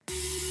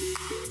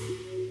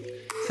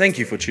Thank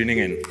you for tuning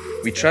in.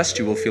 We trust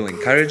you will feel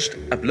encouraged,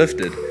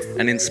 uplifted,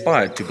 and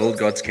inspired to build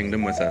God's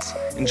kingdom with us.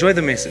 Enjoy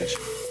the message.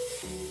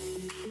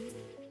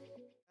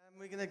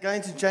 We're going to go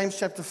into James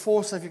chapter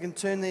 4, so if you can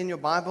turn there in your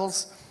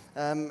Bibles.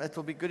 It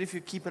will be good if you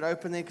keep it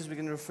open there because we're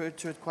going to refer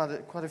to it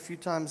quite a few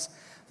times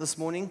this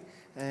morning.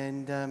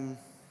 And then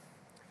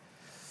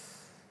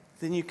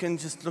you can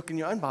just look in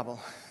your own Bible.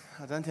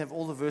 I don't have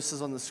all the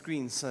verses on the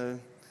screen, so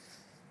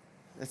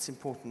that's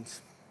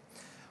important.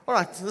 All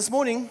right, this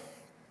morning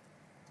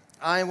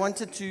I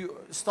wanted to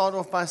start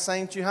off by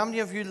saying to you, how many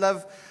of you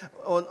love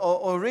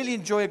or really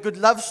enjoy a good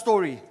love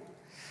story?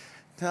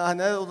 Now, I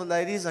know all the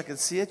ladies, I can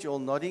see it, you're all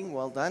nodding,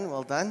 well done,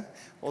 well done.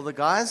 All the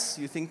guys,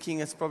 you're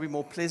thinking it's probably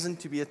more pleasant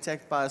to be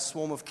attacked by a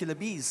swarm of killer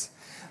bees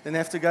than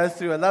have to go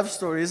through a love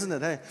story, isn't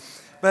it? Hey?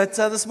 But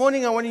this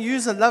morning I want to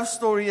use a love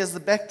story as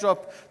the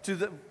backdrop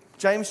to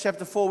James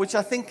chapter 4, which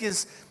I think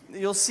is,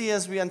 you'll see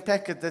as we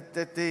unpack it,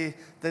 that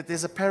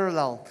there's a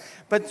parallel.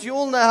 But you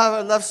all know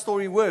how a love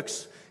story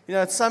works. You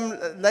know, it's some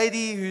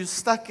lady who's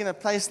stuck in a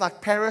place like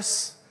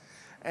Paris,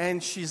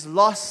 and she's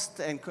lost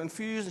and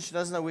confused, and she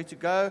doesn't know where to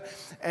go.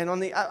 And on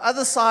the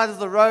other side of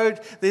the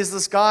road, there's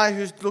this guy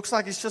who looks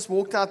like he's just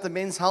walked out the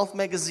Men's Health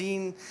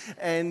magazine,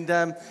 and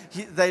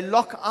they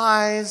lock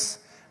eyes,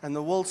 and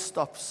the world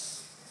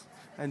stops,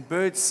 and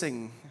birds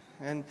sing.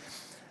 And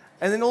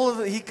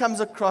then he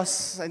comes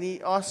across, and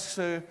he asks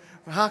her,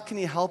 how can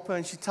he help her?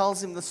 And she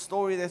tells him the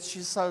story that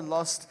she's so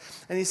lost.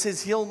 And he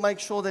says he'll make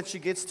sure that she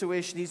gets to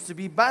where she needs to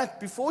be. But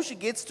before she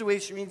gets to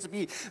where she needs to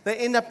be, they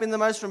end up in the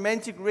most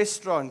romantic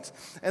restaurant.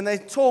 And they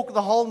talk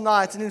the whole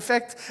night. And in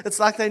fact, it's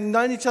like they've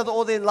known each other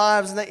all their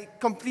lives. And they're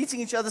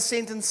completing each other's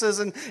sentences.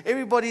 And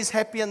everybody's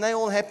happy. And they're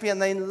all happy.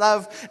 And they're in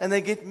love. And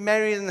they get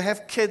married and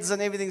have kids. And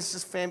everything's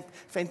just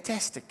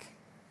fantastic.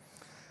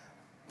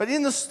 But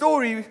in the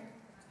story,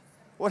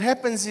 what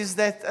happens is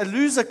that a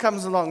loser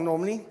comes along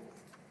normally.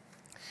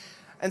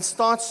 And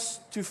starts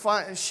to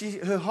find,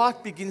 her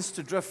heart begins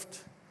to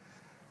drift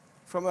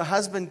from her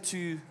husband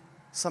to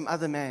some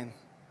other man.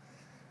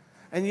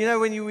 And you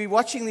know, when we're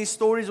watching these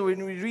stories or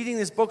when we're reading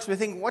these books, we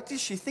think, what is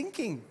she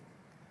thinking?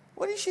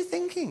 What is she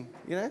thinking?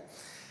 You know?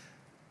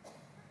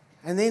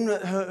 And then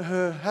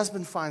her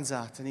husband finds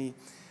out, and he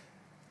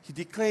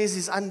declares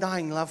his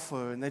undying love for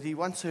her and that he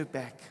wants her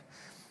back.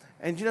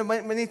 And you know,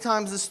 many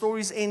times the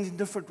stories end in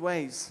different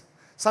ways.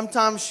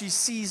 Sometimes she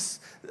sees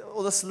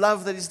all this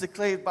love that is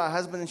declared by her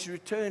husband and she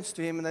returns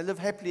to him and they live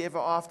happily ever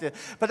after.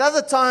 But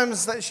other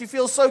times she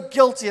feels so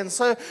guilty and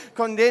so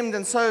condemned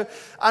and so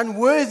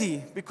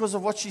unworthy because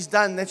of what she's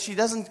done that she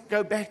doesn't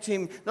go back to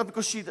him, not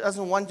because she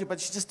doesn't want to, but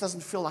she just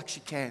doesn't feel like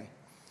she can.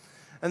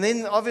 And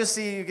then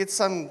obviously you get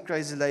some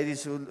crazy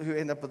ladies who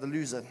end up with a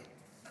loser.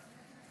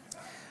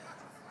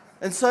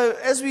 And so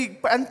as we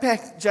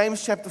unpack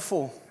James chapter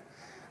 4,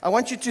 I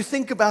want you to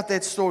think about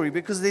that story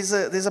because there's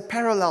a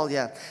parallel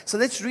here. So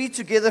let's read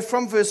together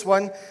from verse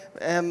 1,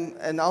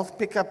 and I'll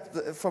pick up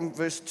from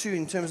verse 2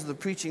 in terms of the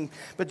preaching.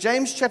 But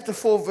James chapter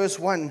 4, verse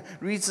 1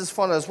 reads as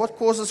follows. What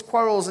causes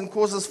quarrels and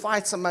causes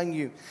fights among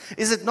you?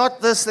 Is it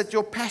not this, that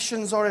your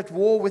passions are at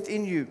war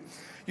within you?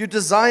 You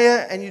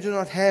desire and you do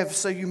not have,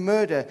 so you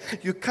murder.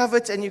 You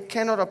covet and you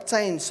cannot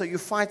obtain, so you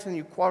fight and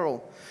you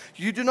quarrel.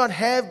 You do not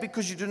have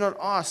because you do not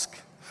ask.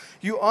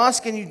 You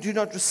ask and you do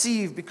not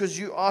receive because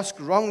you ask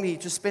wrongly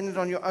to spend it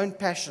on your own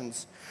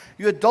passions.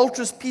 You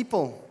adulterous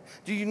people,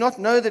 do you not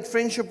know that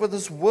friendship with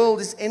this world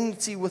is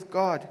enmity with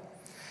God?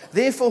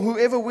 Therefore,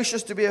 whoever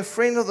wishes to be a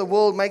friend of the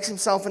world makes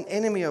himself an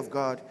enemy of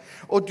God.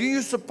 Or do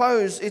you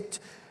suppose it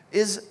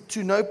is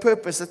to no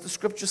purpose that the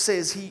scripture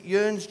says he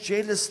yearns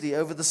jealously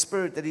over the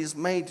Spirit that he has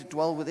made to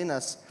dwell within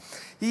us?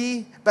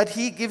 But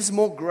he gives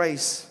more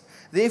grace.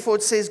 Therefore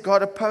it says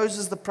God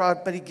opposes the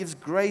proud, but he gives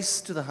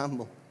grace to the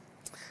humble.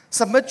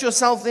 Submit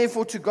yourself,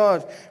 therefore, to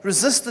God.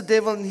 Resist the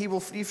devil, and he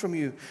will flee from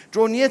you.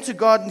 Draw near to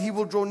God, and he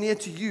will draw near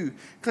to you.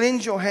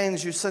 Cleanse your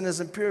hands, you sinners,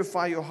 and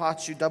purify your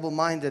hearts, you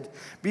double-minded.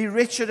 Be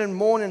wretched and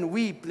mourn and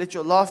weep. Let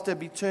your laughter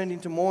be turned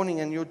into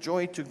mourning and your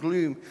joy to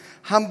gloom.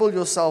 Humble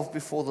yourself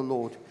before the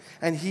Lord,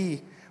 and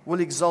he will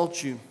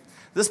exalt you.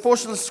 This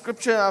portion of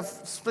scripture I've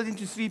split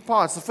into three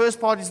parts. The first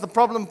part is the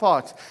problem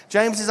part.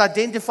 James is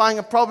identifying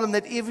a problem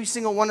that every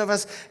single one of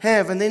us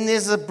have. And then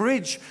there's a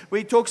bridge where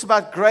he talks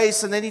about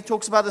grace, and then he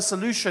talks about a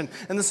solution.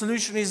 And the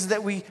solution is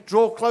that we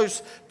draw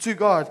close to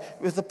God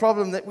with the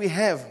problem that we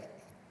have.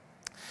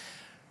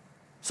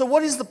 So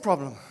what is the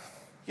problem?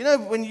 You know,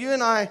 when you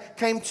and I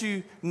came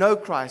to know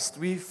Christ,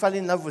 we fell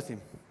in love with him.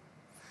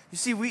 You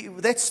see,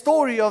 that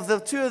story of the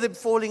two of them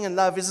falling in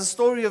love is a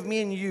story of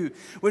me and you.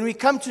 When we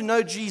come to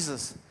know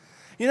Jesus,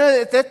 you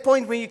know, at that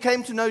point when you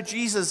came to know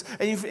Jesus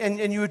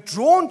and you were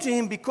drawn to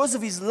him because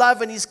of his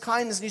love and his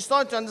kindness, and you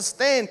started to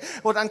understand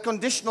what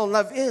unconditional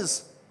love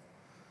is,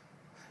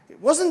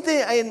 wasn't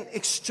there an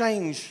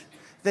exchange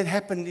that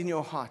happened in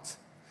your heart?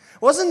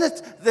 Wasn't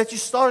it that you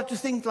started to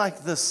think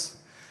like this?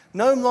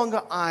 No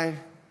longer I,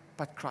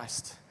 but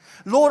Christ.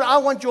 Lord, I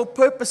want your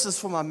purposes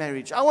for my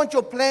marriage. I want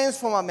your plans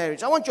for my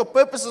marriage. I want your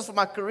purposes for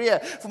my career,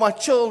 for my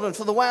children,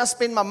 for the way I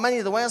spend my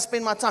money, the way I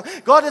spend my time.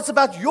 God, it's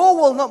about your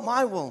will, not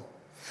my will.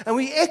 And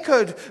we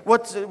echoed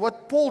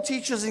what Paul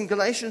teaches in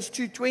Galatians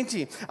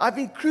 2:20. I've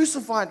been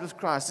crucified with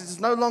Christ. It is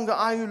no longer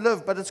I who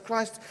live, but it's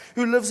Christ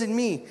who lives in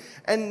me.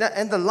 And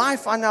the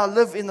life I now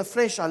live in the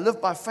flesh, I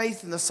live by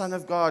faith in the Son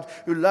of God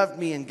who loved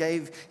me and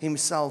gave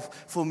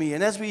himself for me.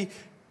 And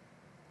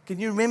can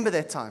you remember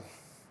that time?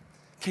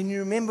 Can you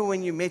remember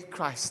when you met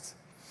Christ?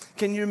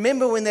 Can you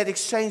remember when that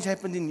exchange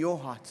happened in your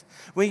heart?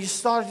 When you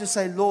started to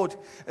say, Lord,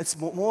 it's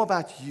more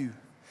about you.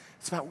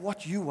 It's about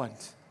what you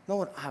want, not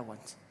what I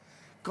want.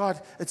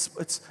 God,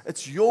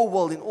 it's your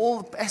will in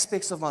all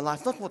aspects of my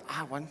life, not what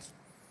I want.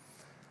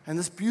 And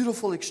this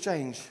beautiful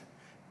exchange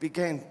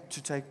began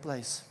to take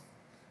place.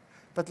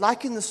 But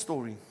like in the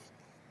story,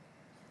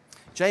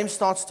 James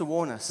starts to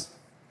warn us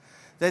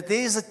that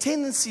there is a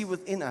tendency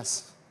within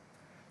us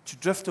to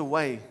drift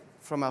away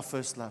from our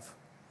first love.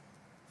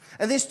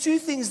 And there's two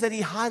things that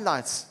he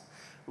highlights,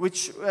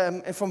 which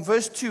from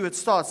verse 2 it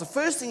starts. The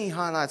first thing he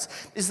highlights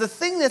is the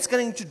thing that's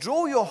going to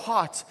draw your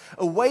heart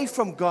away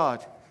from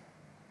God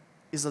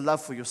is a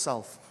love for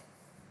yourself.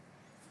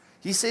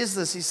 He says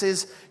this, he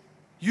says,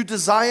 you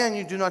desire and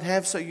you do not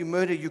have, so you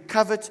murder. You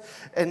covet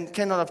and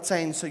cannot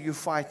obtain, so you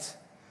fight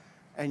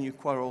and you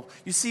quarrel.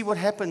 You see what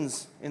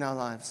happens in our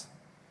lives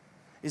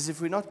is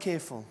if we're not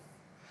careful,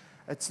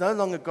 it's no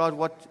longer, God,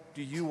 what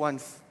do you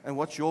want and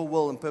what's your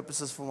will and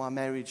purposes for my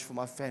marriage, for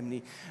my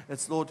family.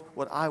 It's, Lord,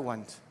 what I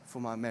want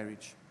for my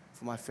marriage,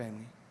 for my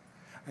family.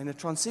 And a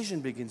transition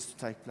begins to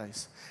take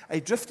place. A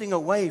drifting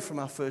away from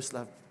our first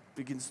love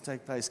begins to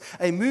take place.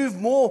 A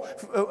move more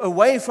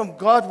away from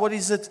God, what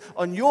is it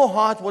on your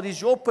heart, what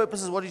is your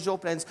purposes, what is your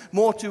plans,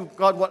 more to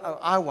God, what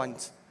I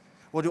want,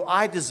 what do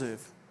I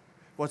deserve,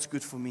 what's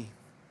good for me.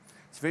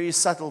 It's very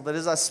subtle, but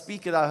as I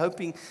speak it, I'm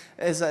hoping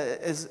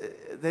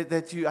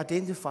that you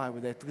identify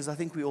with that, because I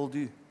think we all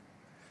do.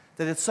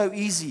 That it's so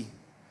easy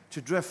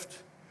to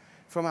drift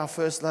from our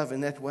first love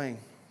in that way.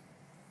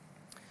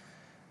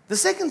 The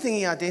second thing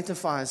he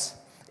identifies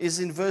is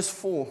in verse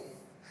 4.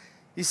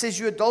 He says,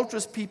 you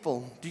adulterous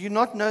people, do you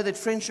not know that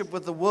friendship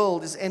with the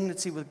world is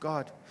enmity with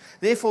God?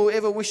 Therefore,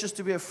 whoever wishes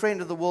to be a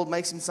friend of the world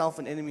makes himself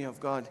an enemy of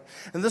God.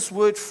 And this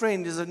word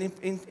friend is an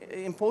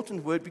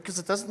important word because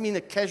it doesn't mean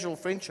a casual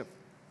friendship.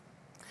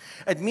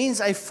 It means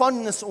a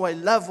fondness or a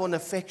love or an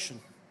affection.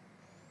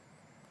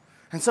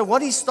 And so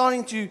what he's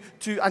starting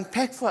to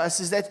unpack for us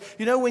is that,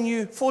 when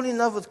you fall in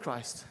love with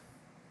Christ,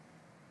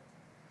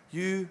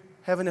 you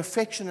have an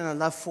affection and a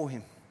love for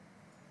him.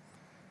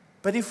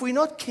 But if we're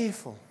not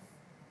careful,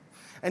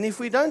 and if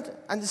we don't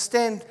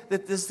understand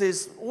that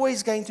there's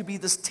always going to be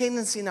this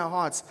tendency in our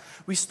hearts,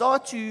 we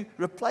start to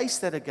replace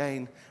that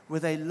again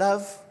with a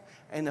love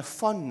and a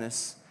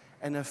fondness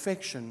and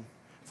affection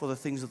for the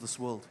things of this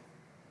world.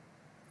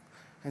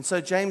 And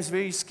so James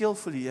very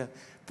skillfully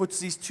puts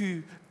these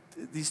two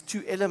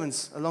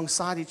elements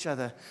alongside each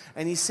other.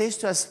 And he says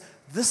to us,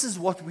 this is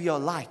what we are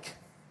like.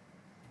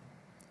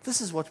 This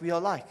is what we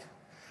are like.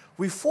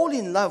 We fall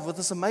in love with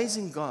this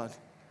amazing God.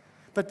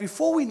 But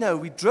before we know,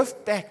 we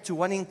drift back to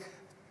wanting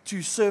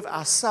to serve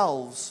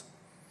ourselves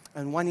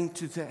and wanting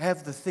to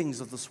have the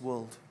things of this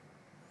world.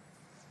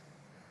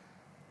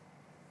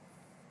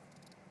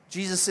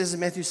 Jesus says in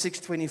Matthew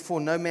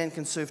 6:24, no man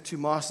can serve two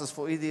masters,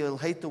 for either he'll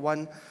hate the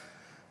one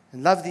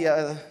and love the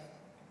other,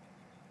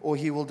 or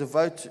he will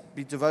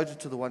be devoted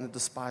to the one and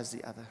despise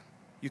the other.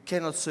 You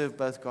cannot serve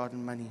both God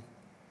and money.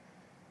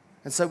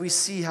 And so we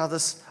see how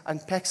this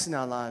unpacks in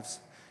our lives.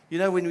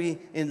 When we're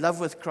in love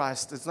with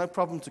Christ, it's no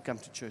problem to come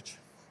to church.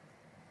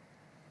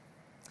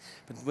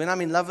 But when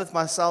I'm in love with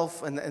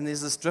myself and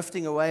there's this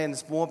drifting away and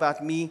it's more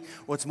about me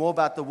or it's more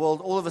about the world,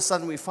 all of a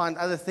sudden we find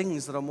other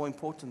things that are more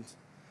important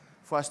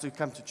for us to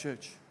come to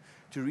church,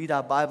 to read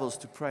our Bibles,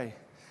 to pray.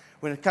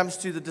 When it comes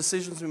to the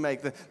decisions we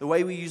make, the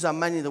way we use our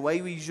money, the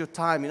way we use your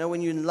time,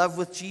 when you're in love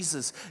with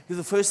Jesus,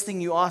 the first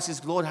thing you ask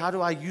is, Lord, how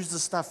do I use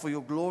this stuff for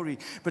your glory?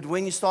 But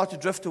when you start to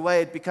drift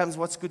away, it becomes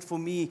what's good for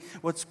me,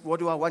 what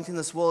do I want in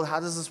this world, how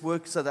does this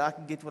work so that I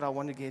can get what I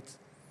want to get?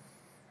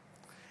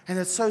 And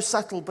it's so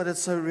subtle, but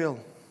it's so real.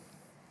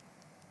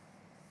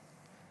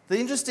 The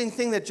interesting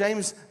thing that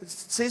James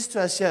says to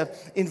us here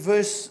in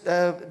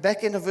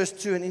back end of verse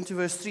 2 and into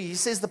verse 3, he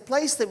says the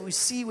place that we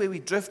see where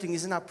we're drifting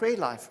is in our prayer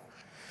life.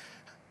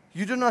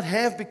 You do not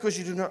have because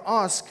you do not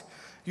ask.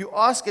 You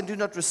ask and do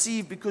not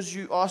receive because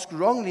you ask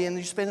wrongly and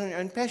you spend on your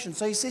own passion.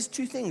 So he says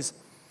two things.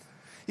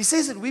 He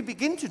says that we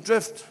begin to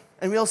drift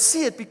and we'll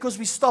see it because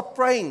we stop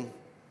praying.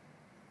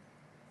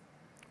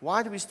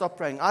 Why do we stop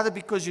praying? Either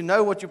because you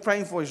know what you're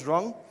praying for is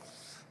wrong,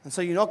 and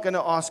so you're not going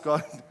to ask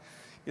God.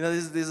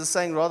 There's a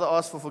saying, rather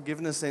ask for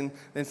forgiveness than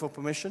for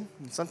permission.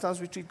 And sometimes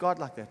we treat God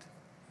like that.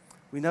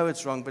 We know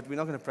it's wrong, but we're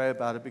not going to pray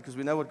about it because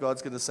we know what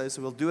God's going to say,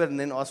 so we'll do it and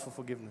then ask for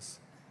forgiveness.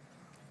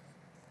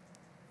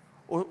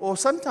 Or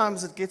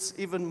sometimes it gets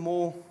even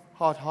more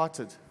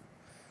hard-hearted.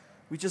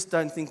 We just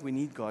don't think we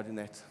need God in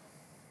that.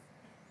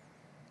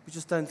 We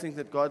just don't think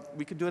that God,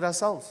 we can do it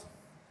ourselves.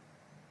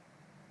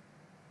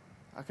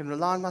 I can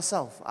rely on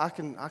myself. I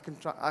can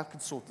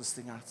sort this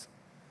thing out.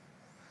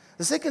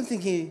 The second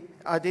thing he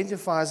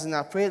identifies in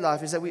our prayer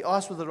life is that we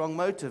ask with the wrong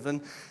motive.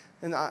 And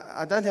and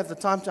I don't have the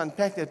time to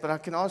unpack that, but I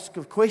can ask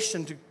a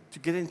question to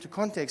get into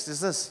context,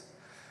 is this.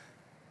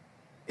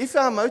 If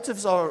our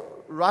motives are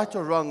right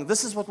or wrong,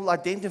 this is what will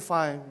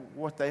identify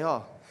what they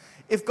are.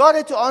 If God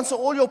had to answer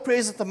all your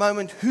prayers at the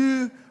moment,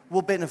 who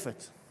will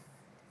benefit?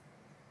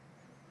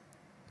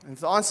 And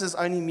if the answer is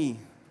only me,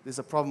 there's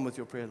a problem with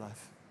your prayer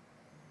life.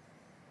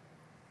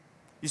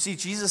 You see,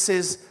 Jesus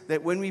says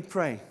that when we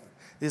pray,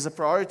 there's a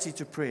priority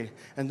to prayer.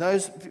 And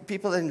those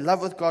people in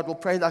love with God will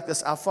pray like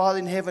this: Our Father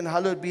in heaven,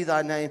 hallowed be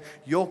thy name.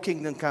 Your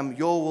kingdom come.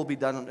 Your will be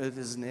done on earth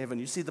as in heaven.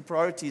 You see, the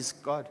priority is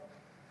God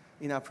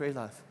in our prayer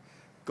life.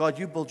 God,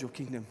 you build your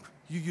kingdom.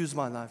 You use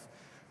my life.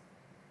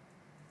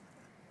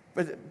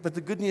 But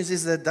the good news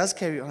is that it does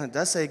carry on. It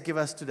does say, give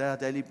us today our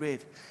daily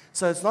bread.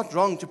 So it's not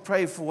wrong to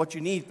pray for what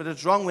you need, but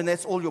it's wrong when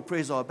that's all your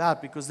prayers are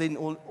about, because then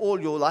all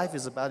your life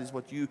is about is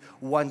what you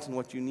want and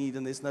what you need,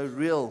 and there's no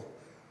real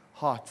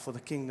heart for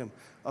the kingdom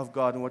of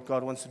God and what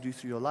God wants to do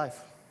through your life.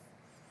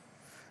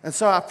 And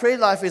so our prayer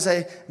life is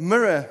a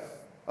mirror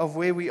of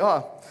where we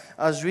are.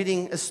 I was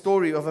reading a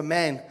story of a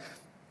man,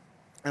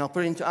 and I'll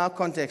put it into our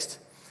context,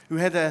 who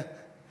had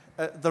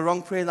the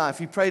wrong prayer life.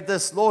 He prayed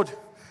this: Lord,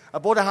 I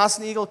bought a house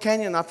in Eagle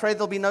Canyon. I pray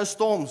there'll be no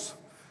storms.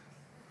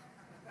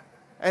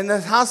 And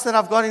the house that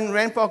I've got in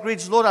Rand Park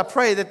Ridge, Lord, I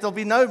pray that there'll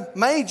be no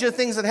major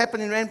things that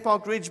happen in Rand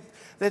Park Ridge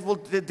that will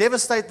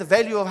devastate the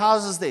value of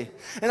houses there.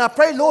 And I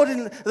pray, Lord,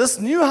 in this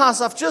new house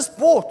I've just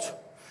bought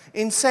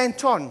in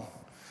Santon,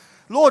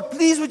 Lord,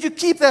 please would you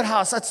keep that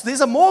house?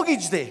 There's a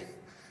mortgage there.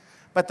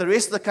 But the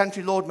rest of the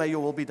country, Lord, may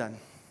your will be done.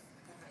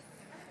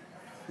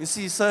 You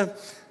see, so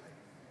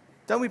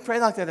don't we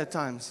pray like that at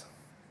times?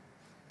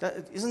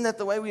 Isn't that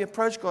the way we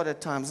approach God at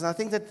times? And I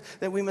think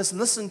that we must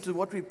listen to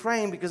what we're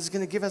praying, because it's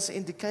going to give us an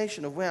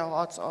indication of where our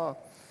hearts are.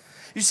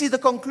 You see, the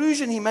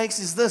conclusion he makes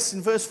is this.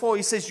 In verse 4,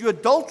 he says, you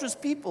adulterous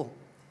people.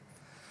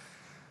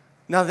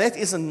 Now, that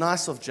isn't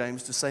nice of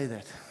James to say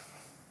that.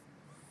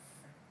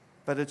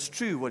 But it's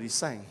true what he's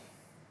saying.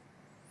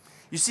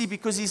 You see,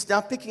 because he's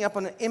now picking up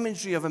on an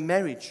imagery of a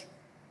marriage.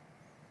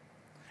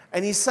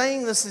 And he's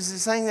saying this,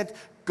 he's saying that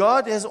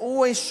God has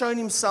always shown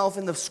himself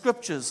in the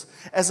scriptures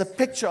as a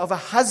picture of a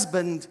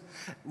husband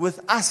with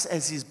us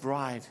as his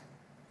bride.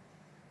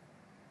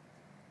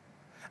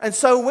 And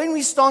so when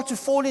we start to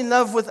fall in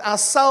love with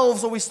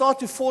ourselves, or we start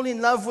to fall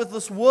in love with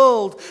this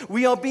world,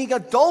 we are being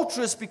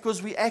adulterous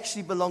because we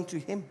actually belong to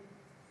him.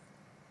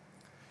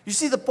 You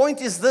see, the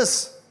point is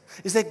this,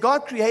 is that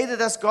God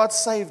created us, God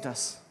saved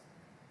us.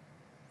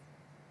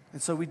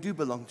 And so we do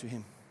belong to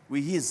him.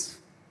 We're his.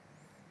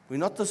 We're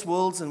not this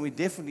world's, and we're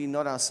definitely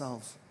not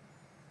ourselves.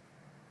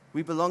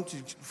 We belong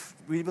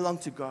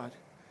to God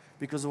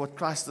because of what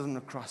Christ did on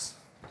the cross.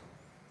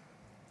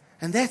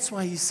 And that's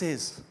why he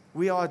says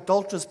we are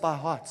adulterous by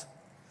heart,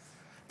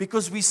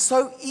 because we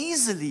so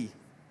easily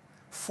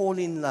fall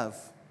in love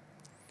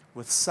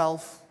with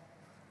self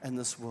and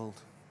this world.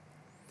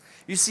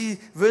 You see,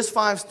 verse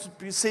 5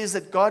 says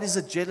that God is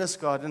a jealous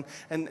God.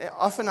 And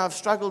often I've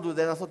struggled with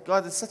that. I thought,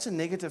 God, it's such a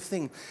negative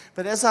thing.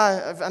 But as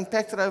I've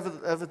unpacked it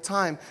over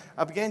time,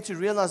 I began to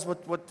realize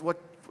what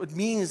it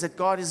means that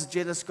God is a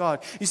jealous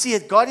God. You see,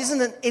 God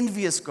isn't an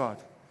envious God.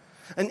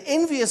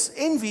 Envy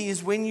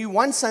is when you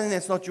want something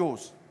that's not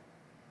yours.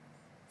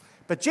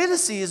 But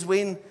jealousy is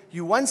when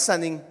you want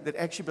something that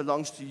actually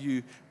belongs to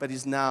you, but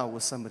is now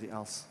with somebody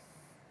else.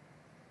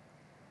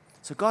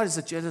 So God is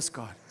a jealous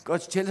God.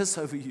 God's jealous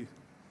over you.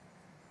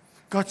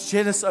 God's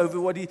jealous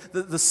over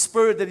the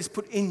spirit that he's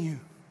put in you.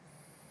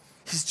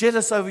 He's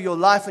jealous over your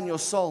life and your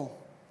soul.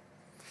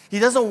 He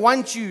doesn't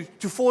want you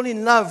to fall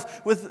in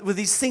love with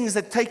these things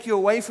that take you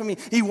away from him.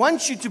 He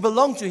wants you to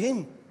belong to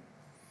him.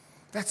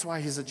 That's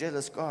why he's a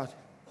jealous God.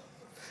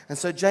 And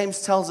so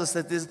James tells us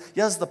that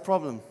here's the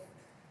problem.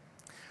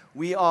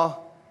 We are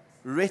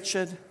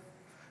wretched,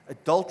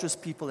 adulterous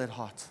people at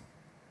heart.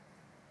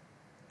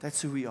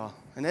 That's who we are.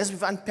 And as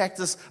we've unpacked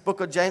this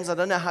book of James, I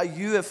don't know how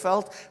you have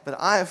felt, but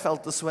I have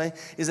felt this way,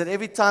 is that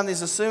every time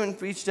there's a sermon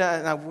preached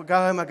and I go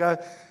home,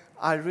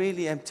 I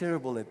really am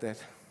terrible at that.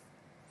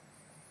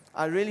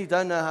 I really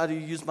don't know how to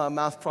use my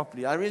mouth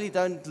properly. I really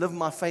don't live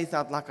my faith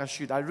out like I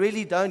should. I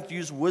really don't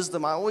use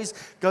wisdom. I always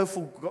go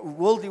for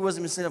worldly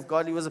wisdom instead of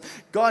godly wisdom.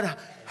 God,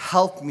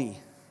 help me.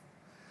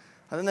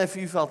 I don't know if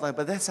you felt like,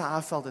 but that's how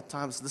I felt at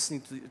times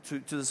listening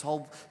to this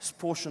whole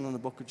portion on the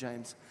book of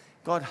James.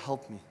 God,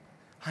 help me.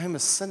 I am a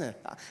sinner.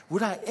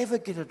 Would I ever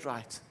get it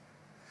right?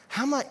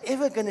 How am I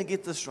ever going to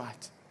get this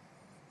right?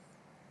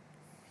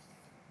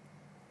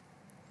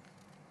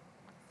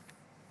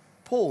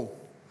 Paul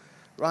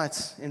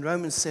writes in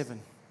Romans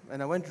 7,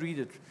 and I won't read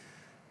it,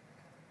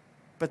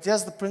 but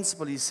there's the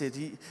principle he said.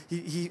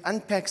 He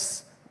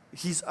unpacks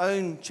his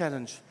own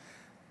challenge.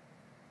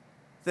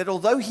 That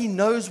although he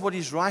knows what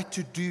is right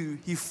to do,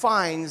 he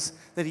finds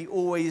that he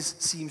always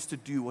seems to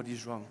do what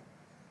is wrong.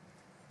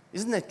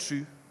 Isn't that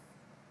true?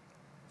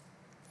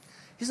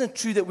 Isn't it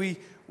true that we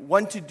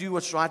want to do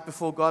what's right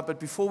before God, but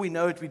before we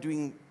know it, we're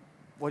doing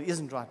what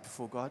isn't right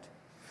before God?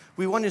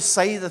 We want to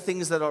say the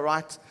things that are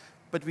right,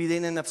 but we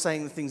then end up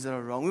saying the things that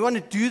are wrong. We want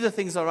to do the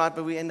things that are right,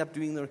 but we end up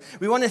doing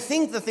we want to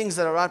think the things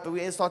that are right, but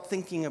we start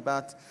thinking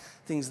about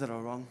things that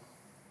are wrong.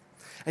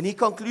 And he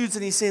concludes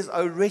and he says,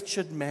 "O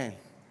wretched man,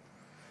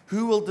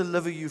 who will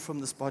deliver you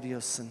from this body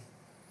of sin?"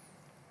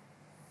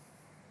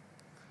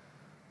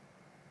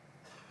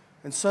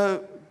 And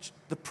so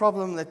the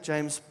problem that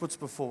James puts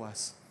before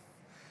us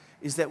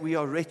is that we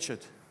are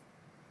wretched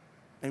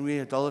and we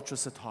are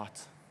idolatrous at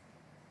heart.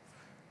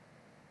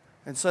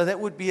 And so that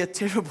would be a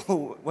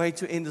terrible way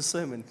to end a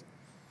sermon.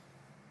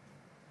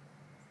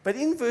 But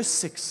in verse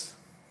 6,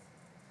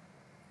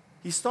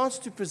 he starts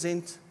to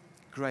present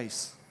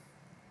grace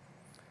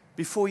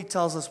before he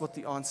tells us what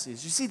the answer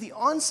is. You see, the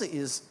answer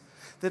is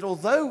that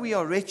although we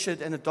are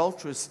wretched and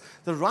adulterous,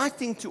 the right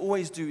thing to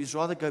always do is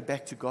rather go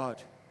back to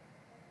God.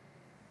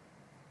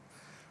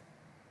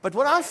 But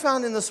what I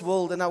found in this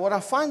world, and what I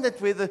find that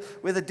where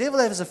the devil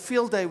has a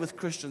field day with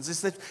Christians,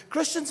 is that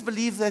Christians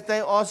believe that they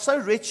are so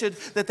wretched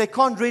that they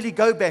can't really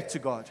go back to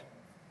God.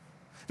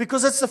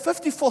 Because it's the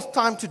 54th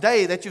time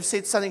today that you've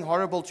said something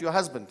horrible to your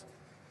husband.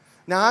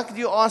 Now, how could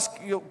you ask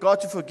God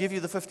to forgive you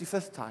the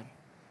 55th time?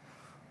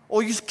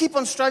 Or you keep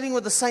on struggling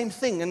with the same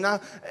thing.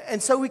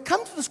 And so we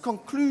come to this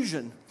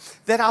conclusion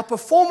that our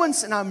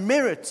performance and our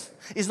merit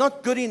is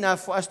not good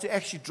enough for us to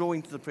actually draw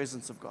into the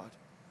presence of God.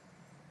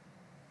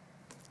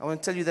 I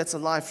want to tell you that's a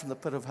lie from the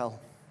pit of hell.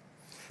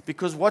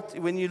 Because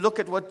when you look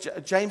at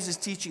what James is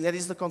teaching, that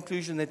is the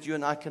conclusion that you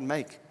and I can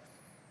make.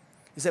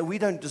 Is that we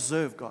don't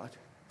deserve God.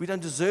 We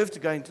don't deserve to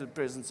go into the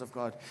presence of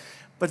God.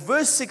 But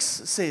verse 6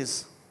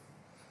 says,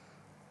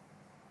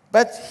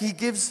 "But he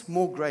gives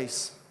more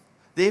grace.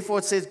 Therefore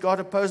it says, God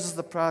opposes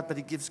the proud, but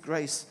he gives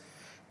grace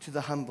to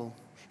the humble."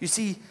 You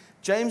see,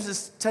 James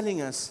is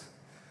telling us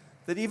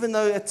that even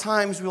though at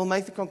times we'll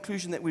make the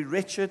conclusion that we're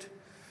wretched,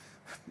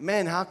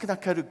 man, how can I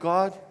go to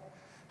God?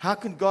 How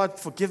can God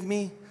forgive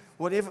me?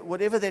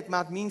 Whatever that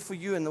might mean for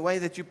you and the way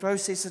that you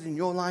process it in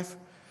your life.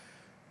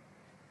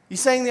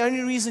 He's saying the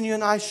only reason you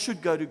and I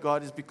should go to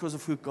God is because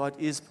of who God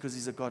is, because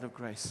he's a God of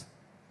grace.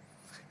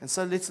 And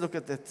so let's look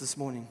at that this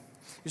morning.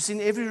 You see,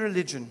 in every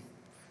religion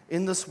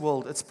in this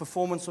world, it's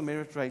performance or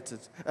merit rated.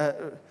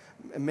 Can't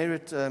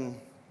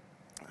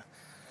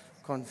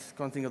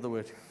think of the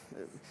word.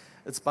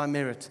 It's by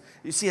merit.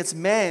 You see, it's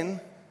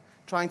man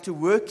trying to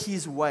work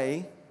his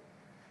way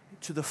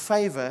to the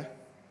favor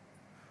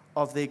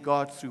of their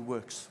God through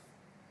works.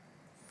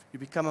 You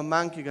become a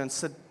monk, you go and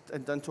sit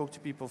and don't talk to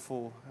people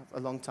for a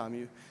long time.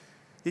 You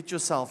hit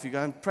yourself, you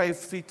go and pray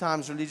 3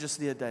 times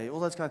religiously a day. All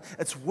those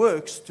it's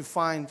works to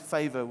find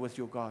favor with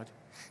your God.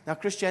 Now,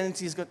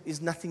 Christianity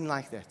is nothing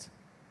like that.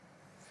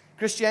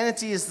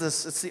 Christianity is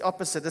this, it's the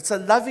opposite. It's a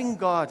loving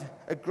God,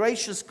 a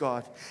gracious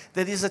God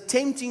that is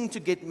attempting to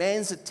get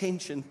man's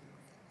attention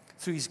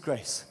through his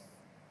grace.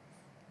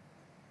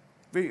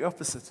 Very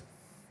opposite.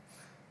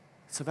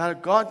 It's about a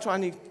God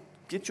trying to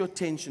get your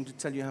attention to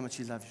tell you how much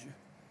he loves you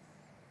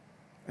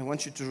and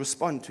wants you to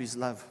respond to his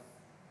love.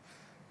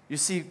 You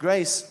see,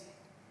 grace,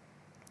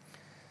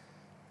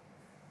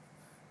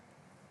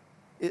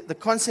 the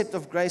concept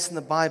of grace in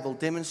the Bible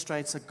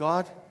demonstrates a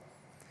God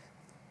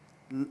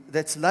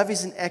that's love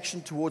is in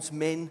action towards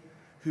men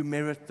who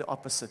merit the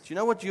opposite. You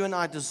know what you and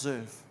I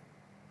deserve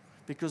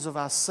because of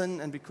our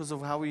sin and because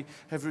of how we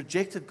have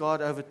rejected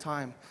God over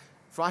time,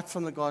 right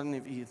from the Garden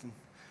of Eden?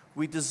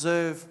 We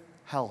deserve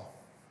hell.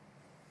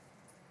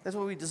 That's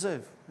what we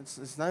deserve.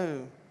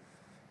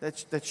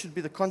 That should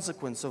be the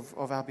consequence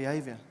of our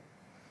behavior.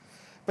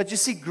 But you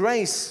see,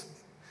 grace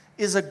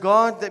is a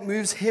God that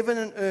moves heaven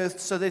and earth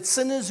so that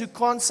sinners who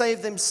can't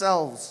save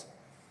themselves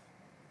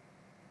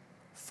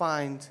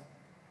find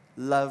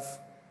love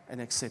and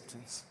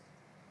acceptance.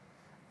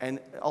 And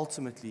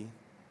ultimately,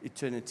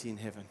 eternity in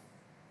heaven.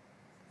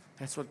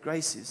 That's what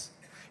grace is.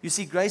 You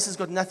see, grace has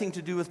got nothing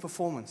to do with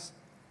performance.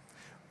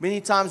 Many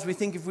times we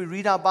think if we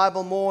read our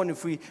Bible more and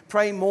if we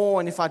pray more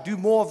and if I do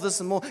more of this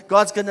and more,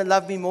 God's going to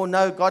love me more.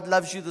 No, God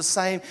loves you the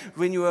same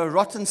when you're a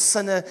rotten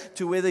sinner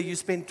to whether you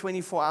spend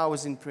 24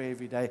 hours in prayer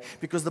every day.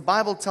 Because the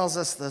Bible tells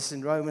us this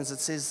in Romans. It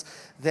says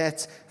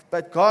that,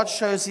 but God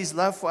shows his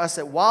love for us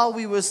that while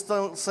we were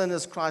still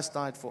sinners, Christ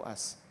died for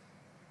us.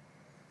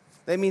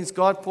 That means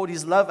God poured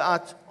his love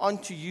out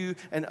onto you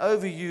and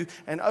over you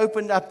and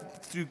opened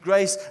up through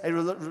grace a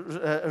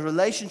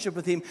relationship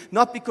with him,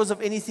 not because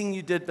of anything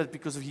you did, but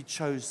because he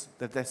chose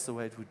that that's the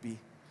way it would be.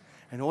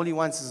 And all he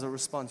wants is a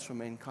response from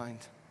mankind.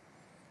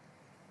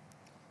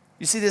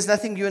 You see, there's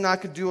nothing you and I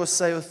could do or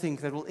say or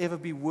think that will ever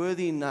be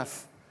worthy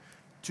enough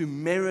to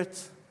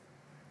merit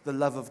the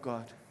love of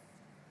God.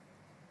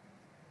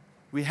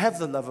 We have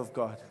the love of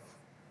God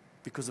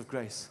because of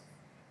grace.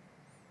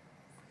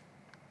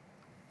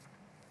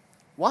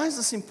 Why is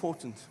this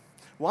important?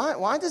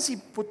 Why does he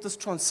put this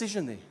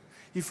transition there?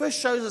 He first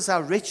shows us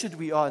how wretched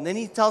we are, and then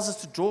he tells us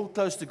to draw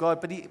close to God,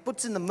 but he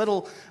puts in the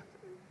middle,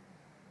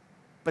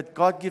 but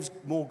God gives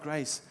more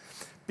grace.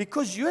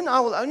 Because you and I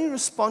will only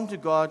respond to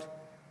God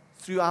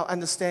through our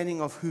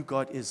understanding of who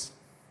God is.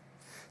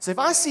 So if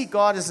I see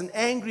God as an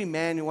angry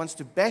man who wants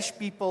to bash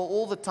people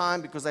all the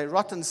time because they're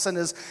rotten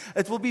sinners,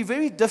 it will be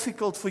very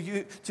difficult for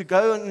you to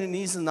go on your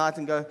knees at night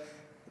and go,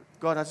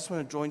 God, I just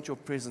want to draw into your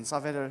presence.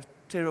 I've had a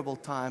terrible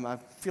time. I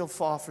feel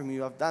far from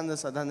you. I've done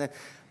this, I've done that.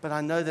 But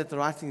I know that the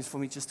right thing is for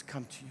me just to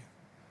come to you.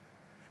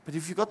 But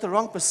if you've got the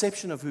wrong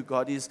perception of who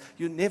God is,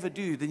 you never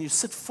do. Then you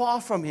sit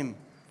far from Him.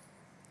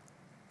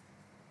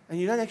 And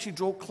you don't actually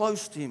draw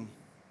close to Him.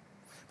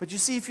 But you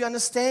see, if you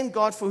understand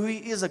God for who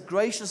He is, a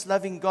gracious,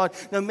 loving God,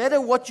 no matter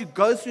what you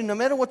go through, no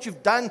matter what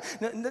you've done,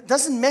 it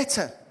doesn't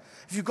matter.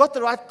 If you've got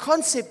the right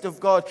concept of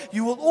God,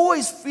 you will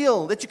always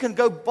feel that you can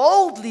go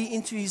boldly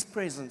into His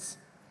presence.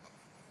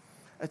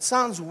 It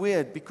sounds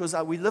weird because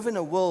we live in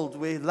a world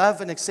where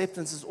love and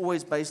acceptance is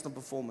always based on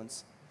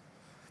performance.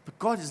 But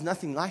God is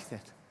nothing like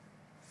that.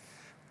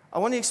 I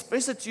want to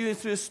express it to you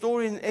through a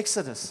story in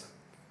Exodus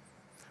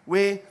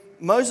where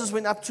Moses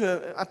went up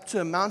to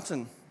a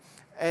mountain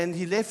and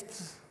he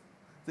left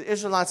the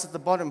Israelites at the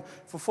bottom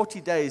for 40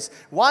 days.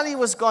 While he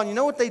was gone, you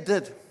know what they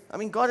did? I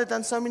mean, God had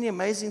done so many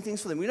amazing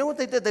things for them. You know what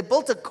they did? They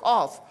built a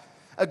calf,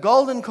 a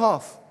golden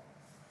calf,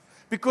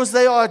 because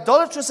they are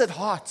idolatrous at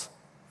heart.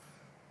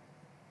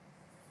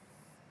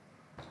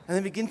 And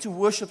they begin to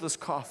worship this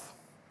calf.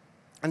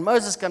 And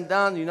Moses comes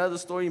down, you know the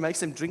story, he makes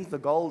them drink the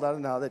gold. I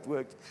don't know how that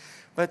worked.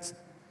 But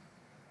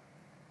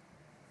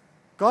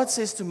God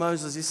says to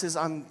Moses, He says,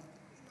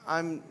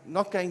 I'm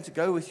not going to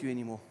go with you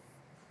anymore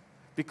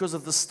because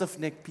of the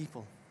stiff-necked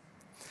people.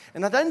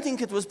 And I don't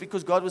think it was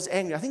because God was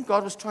angry. I think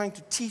God was trying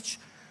to teach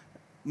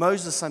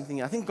Moses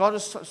something. I think God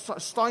was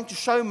starting to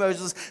show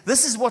Moses,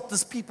 this is what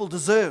this people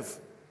deserve.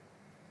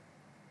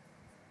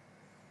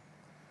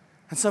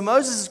 And so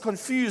Moses is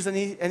confused and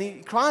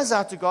he cries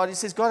out to God. He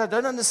says, God, I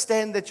don't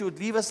understand that you would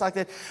leave us like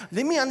that.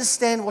 Let me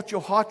understand what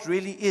your heart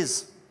really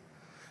is.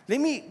 Give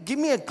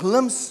me a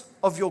glimpse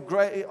of your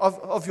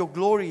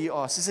glory, he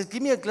asks. He says,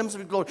 give me a glimpse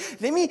of your glory.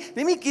 Let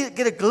me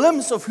get a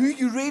glimpse of who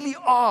you really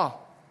are.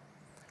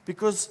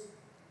 Because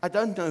I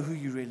don't know who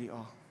you really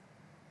are.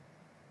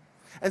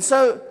 And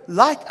so,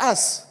 like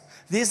us,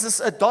 there's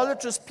this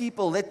idolatrous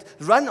people that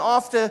run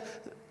after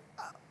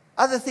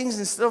other things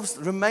instead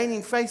of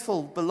remaining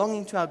faithful,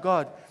 belonging to our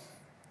God.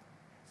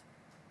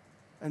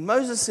 And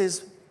Moses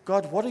says,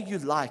 God, what are you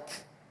like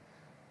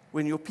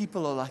when your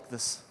people are like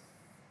this?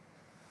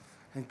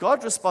 And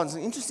God responds,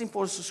 an interesting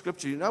portion of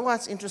Scripture. You know why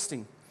it's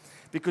interesting?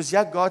 Because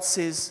God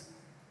says,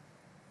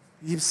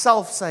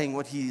 Himself saying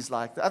what He is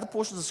like. The other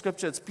portions of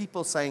Scripture, it's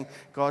people saying,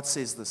 God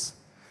says this.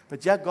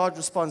 But God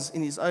responds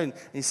in His own,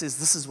 and He says,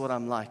 this is what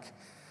I'm like.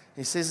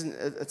 He says,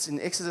 it's in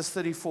Exodus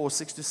 34,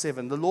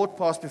 6-7. The Lord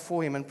passed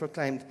before him and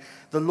proclaimed,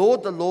 the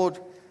Lord,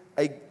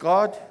 a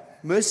God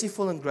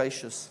merciful and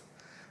gracious,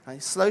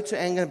 slow to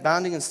anger,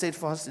 abounding and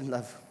steadfast in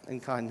love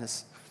and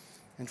kindness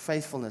and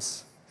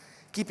faithfulness,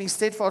 keeping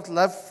steadfast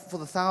love for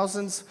the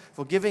thousands,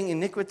 forgiving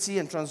iniquity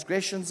and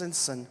transgressions and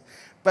sin,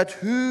 but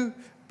who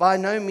by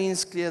no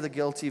means clear the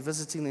guilty,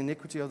 visiting the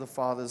iniquity of the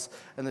fathers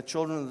and the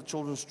children of the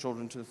children's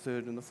children to the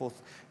third and the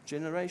fourth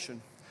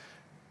generation.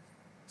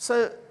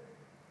 So,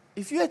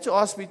 if you had to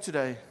ask me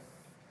today,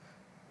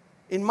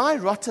 in my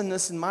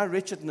rottenness, in my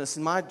wretchedness,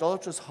 in my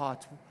idolatrous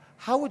heart,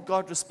 how would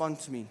God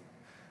respond to me?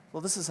 Well,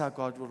 this is how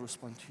God will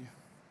respond to you.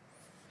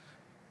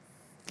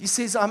 He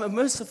says, I'm a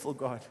merciful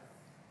God.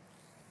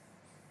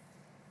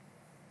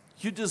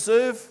 You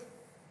deserve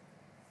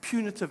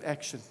punitive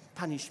action,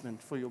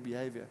 punishment for your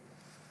behavior.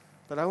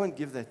 But I won't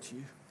give that to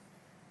you.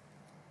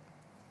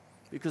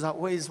 Because I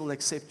always will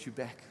accept you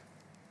back.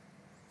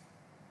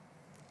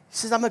 He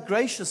says, I'm a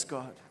gracious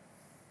God.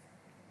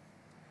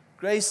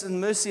 Grace and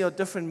mercy are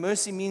different.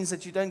 Mercy means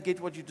that you don't get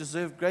what you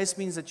deserve. Grace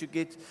means that you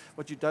get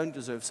what you don't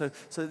deserve. So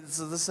this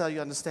is how you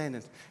understand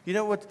it. You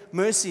know what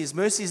mercy is?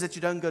 Mercy is that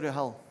you don't go to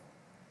hell.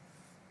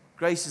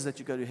 Grace is that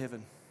you go to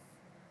heaven.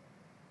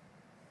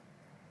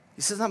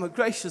 He says, I'm a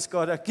gracious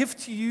God. I give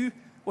to you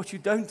what you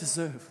don't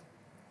deserve.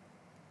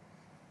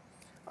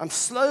 I'm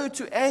slow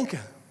to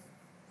anger.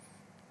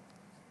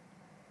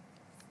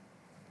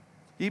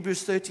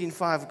 Hebrews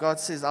 13:5, God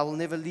says, I will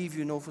never leave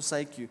you nor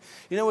forsake you.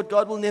 You know what?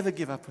 God will never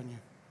give up on you.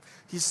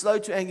 He's slow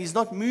to anger. He's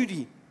not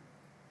moody.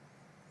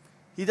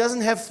 He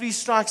doesn't have 3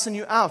 strikes and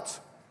you're out.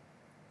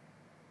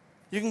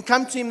 You can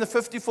come to Him the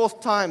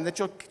 54th time that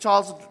your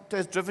child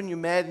has driven you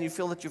mad and you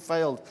feel that you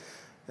failed.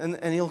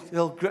 And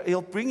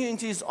he'll bring you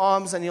into His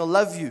arms and He'll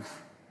love you.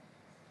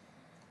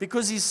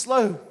 Because He's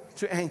slow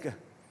to anger.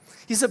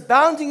 He's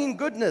abounding in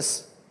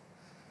goodness.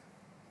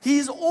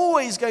 He's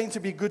always going to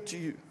be good to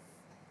you.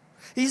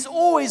 He's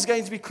always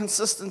going to be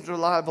consistent,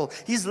 reliable.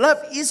 His love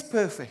is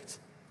perfect.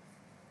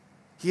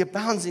 He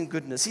abounds in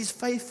goodness. He's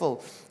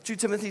faithful. 2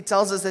 Timothy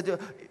tells us that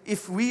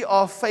if we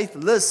are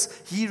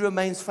faithless, He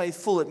remains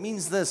faithful. It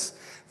means this,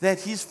 that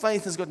His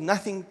faith has got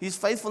nothing, His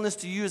faithfulness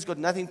to you has got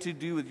nothing to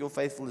do with your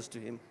faithfulness to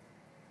Him.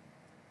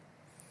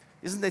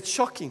 Isn't that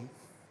shocking?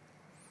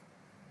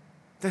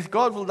 That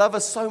God will love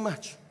us so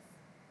much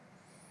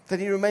that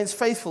He remains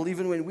faithful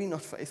even when we're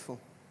not faithful.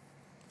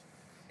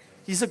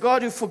 He's a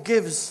God who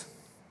forgives.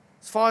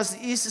 As far as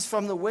the east is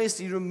from the west,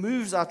 He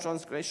removes our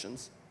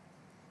transgressions.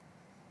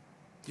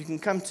 You can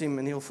come to Him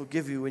and He'll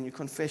forgive you when you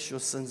confess your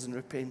sins and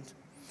repent.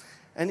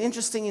 And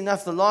interesting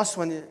enough, the last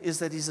one is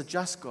that He's a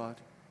just God.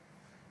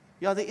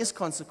 Yeah, there is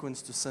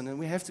consequence to sin, and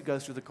we have to go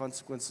through the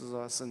consequences of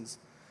our sins.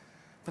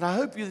 But I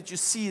hope that you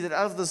see that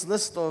out of this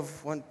list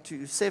of 1,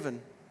 2,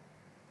 7,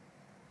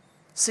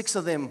 6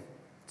 of them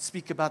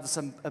speak about this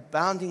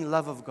abounding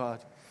love of God.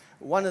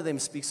 One of them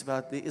speaks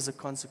about there is a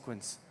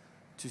consequence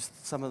to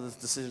some of the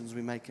decisions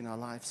we make in our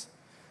lives.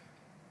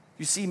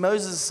 You see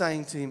Moses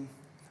saying to him,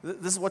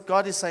 this is what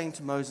God is saying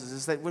to Moses,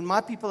 is that when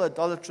my people are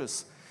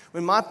idolatrous,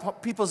 when my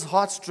people's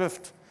hearts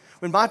drift,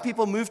 when my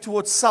people move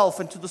towards self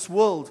and to this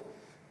world,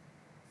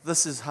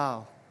 this is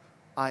how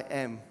I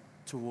am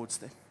towards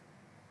them.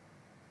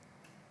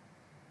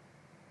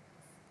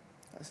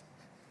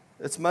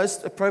 It's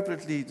most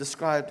appropriately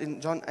described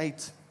in John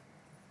 8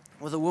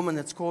 with a woman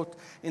that's caught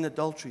in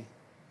adultery.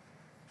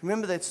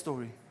 Remember that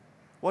story.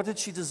 What did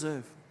she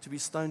deserve? To be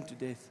stoned to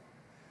death.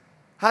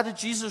 How did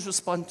Jesus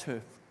respond to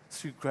her?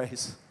 Through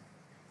grace.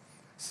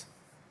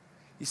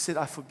 He said,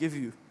 I forgive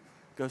you.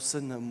 Go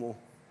sin no more.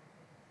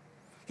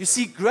 You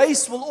see,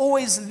 grace will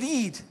always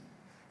lead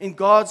in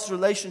God's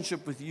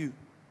relationship with you.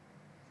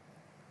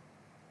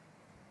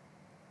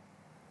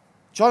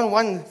 John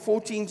 1,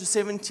 14 to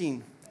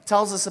 17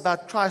 tells us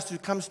about Christ who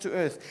comes to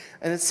earth.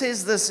 And it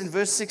says this in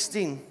verse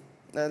 16.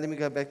 Let me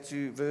go back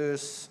to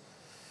verse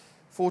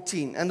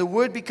 14. And the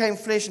Word became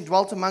flesh and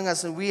dwelt among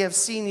us, and we have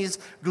seen His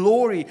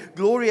glory,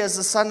 glory as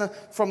the Son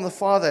from the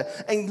Father.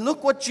 And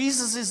look what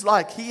Jesus is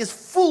like. He is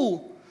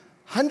full,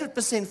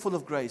 100% full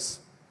of grace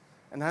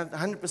and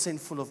 100%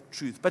 full of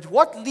truth. But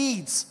what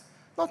leads?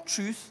 Not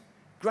truth,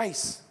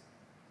 grace.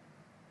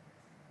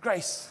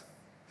 Grace.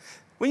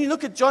 When you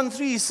look at John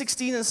 3,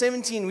 16 and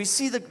 17, we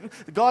see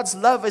God's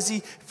love as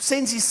He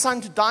sends His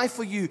Son to die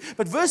for you.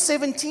 But verse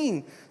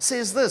 17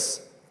 says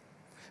this,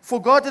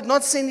 for God did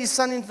not send His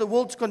Son into the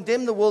world to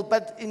condemn the world,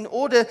 but in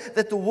order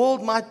that the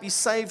world might be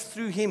saved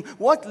through Him.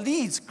 What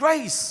leads?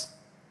 Grace.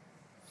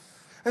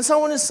 And so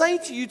I want to say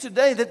to you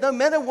today that no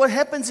matter what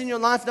happens in your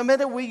life, no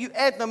matter where you're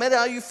at, no matter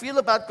how you feel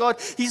about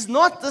God, He's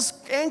not this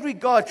angry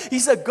God.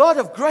 He's a God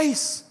of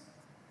grace,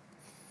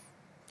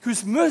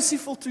 who's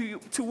merciful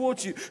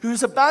towards you,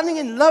 who's abounding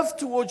in love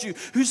towards you,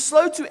 who's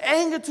slow to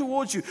anger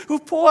towards you, who'll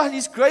pour out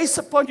His grace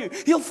upon you.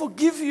 He'll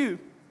forgive you.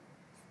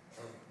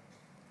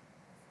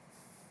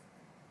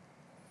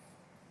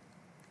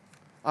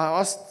 I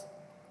was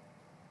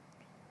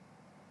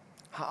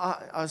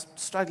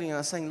struggling, and I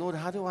was saying, Lord,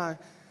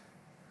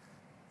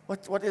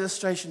 what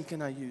illustration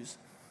can I use?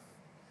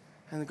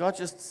 And God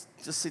just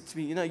said to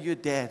me, you're a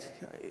dad.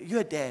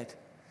 You're a dad.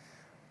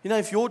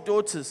 If your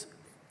daughters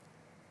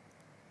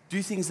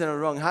do things that are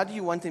wrong, how do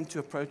you want them to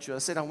approach you? I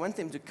said, I want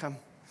them to come.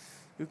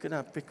 Who can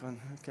I pick on?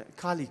 Okay.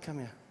 Kylie, come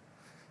here.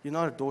 You're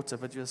not a daughter,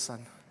 but you're a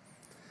son.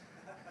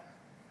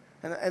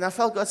 And I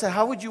felt God say,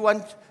 how would you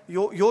want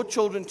your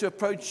children to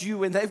approach you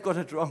when they've got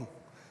it wrong?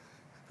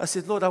 I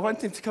said, Lord, I want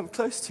them to come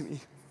close to me.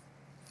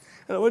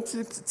 And I want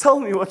them to tell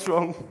me what's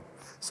wrong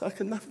so I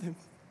can love them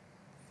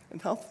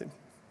and help them.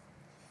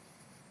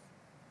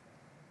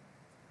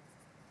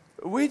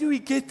 Where do we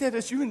get that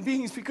as human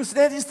beings? Because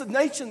that is the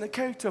nature and the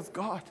character of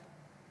God.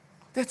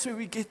 That's where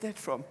we get that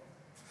from.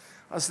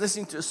 I was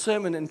listening to a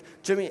sermon, and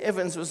Jimmy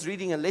Evans was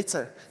reading a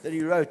letter that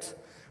he wrote,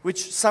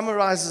 which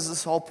summarizes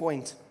this whole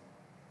point.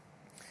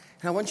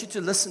 And I want you to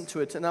listen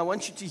to it, and I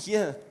want you to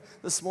hear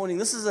this morning.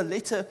 This is a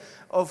letter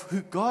of who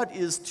God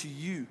is to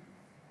you.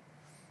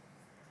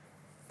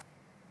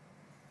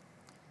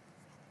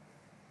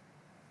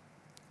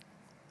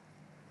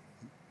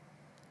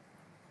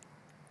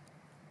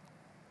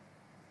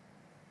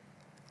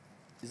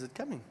 Is it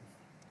coming?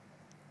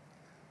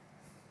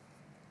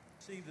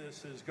 See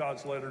this as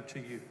God's letter to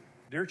you.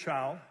 Dear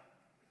child,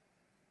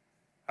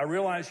 I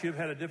realize you've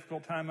had a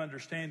difficult time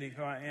understanding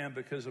who I am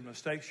because of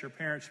mistakes your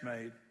parents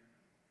made,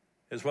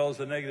 as well as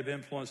the negative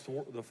influence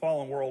the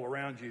fallen world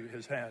around you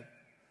has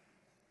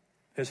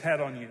had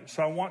on you.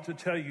 So I want to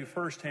tell you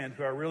firsthand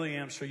who I really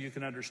am so you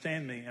can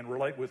understand me and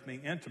relate with me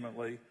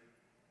intimately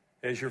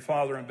as your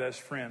father and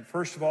best friend.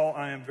 First of all,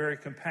 I am very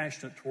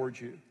compassionate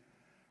towards you.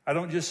 I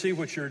don't just see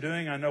what you're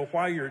doing, I know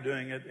why you're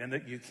doing it and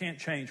that you can't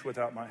change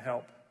without my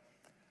help.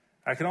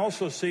 I can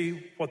also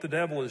see what the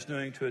devil is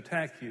doing to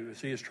attack you as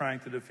he is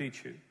trying to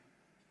defeat you.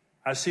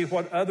 I see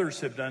what others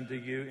have done to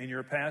you in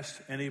your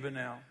past and even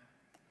now.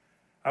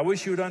 I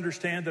wish you would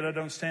understand that I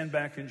don't stand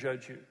back and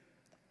judge you.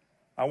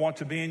 I want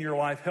to be in your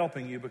life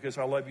helping you because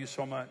I love you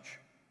so much.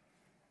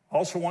 I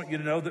also want you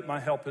to know that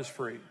my help is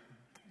free.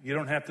 You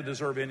don't have to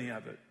deserve any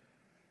of it.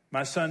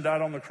 My Son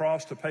died on the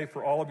cross to pay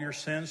for all of your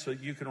sins so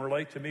that you can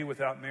relate to me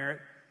without merit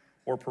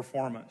or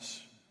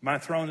performance. My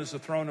throne is the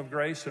throne of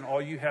grace, and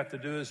all you have to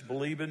do is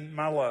believe in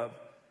my love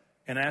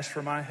and ask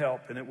for my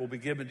help, and it will be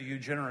given to you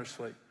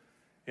generously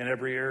in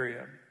every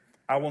area.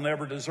 I will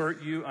never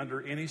desert you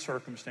under any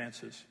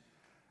circumstances.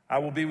 I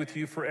will be with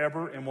you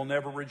forever and will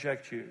never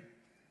reject you.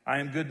 I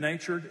am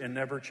good-natured and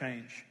never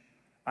change.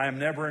 I am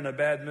never in a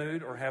bad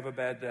mood or have a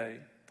bad day.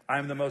 I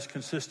am the most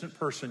consistent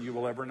person you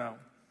will ever know.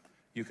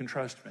 You can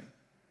trust me.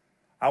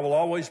 I will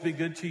always be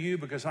good to you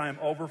because I am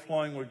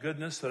overflowing with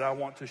goodness that I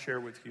want to share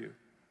with you.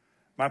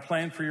 My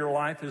plan for your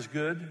life is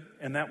good,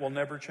 and that will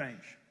never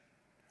change.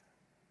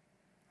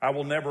 I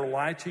will never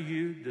lie to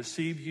you,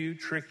 deceive you,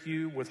 trick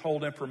you,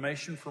 withhold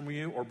information from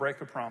you, or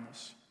break a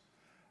promise.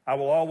 I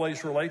will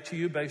always relate to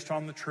you based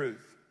on the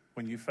truth.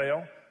 When you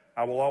fail,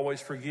 I will always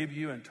forgive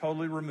you and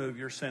totally remove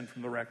your sin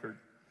from the record.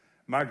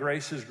 My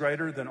grace is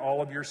greater than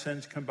all of your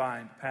sins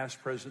combined,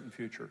 past, present, and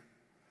future.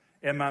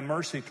 And my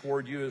mercy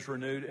toward you is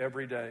renewed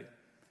every day.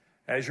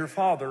 As your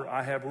father,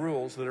 I have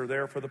rules that are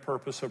there for the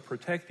purpose of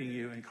protecting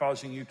you and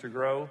causing you to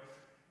grow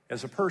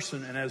as a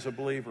person and as a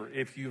believer.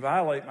 If you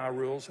violate my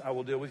rules, I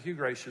will deal with you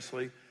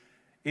graciously,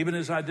 even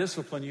as I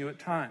discipline you at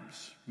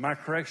times. My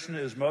correction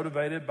is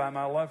motivated by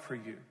my love for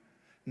you.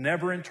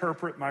 Never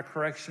interpret my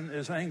correction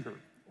as anger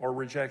or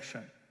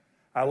rejection.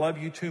 I love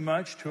you too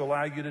much to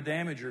allow you to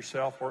damage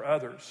yourself or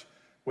others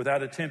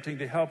without attempting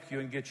to help you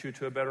and get you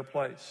to a better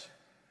place.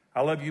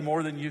 I love you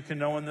more than you can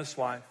know in this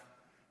life.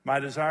 My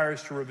desire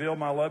is to reveal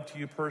my love to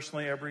you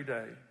personally every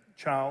day.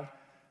 Child,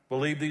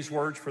 believe these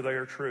words, for they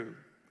are true.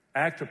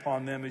 Act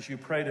upon them as you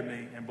pray to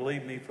me, and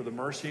believe me for the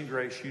mercy and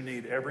grace you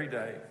need every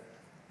day,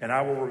 and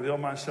I will reveal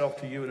myself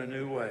to you in a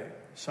new way.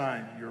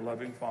 Signed, your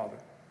loving Father.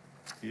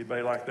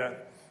 Anybody like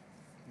that?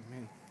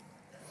 Amen.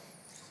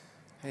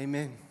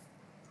 Amen.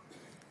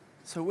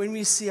 So when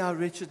we see our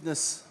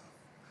wretchedness,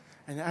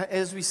 and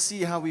as we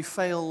see how we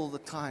fail all the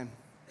time,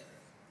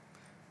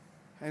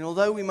 and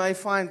although we may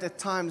find at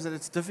times that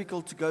it's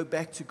difficult to go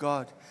back to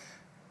God,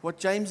 what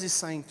James is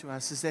saying to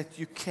us is that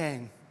you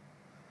can,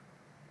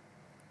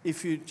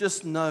 if you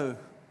just know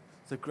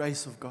the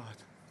grace of God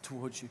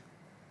towards you.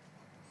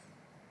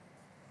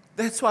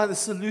 That's why the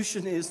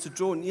solution is to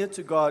draw near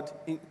to God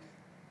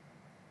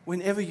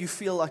whenever you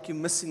feel like you're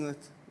missing it,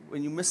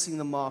 when you're missing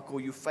the mark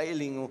or you're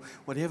failing or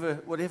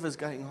whatever's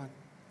going on.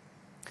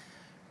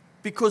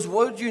 Because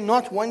would you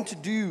not want to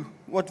do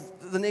what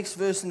the next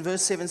verse in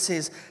verse 7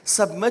 says?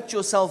 Submit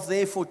yourself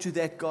therefore to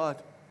that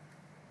God.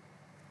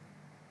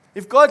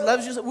 If God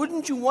loves you,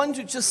 wouldn't you want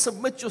to just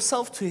submit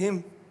yourself to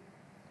Him?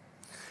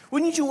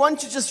 Wouldn't you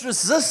want to just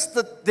resist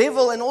the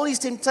devil and all his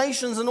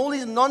temptations and all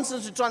his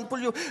nonsense to try and pull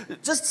you?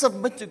 Just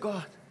submit to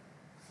God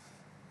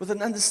with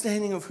an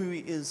understanding of who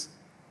He is.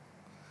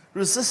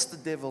 Resist the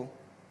devil.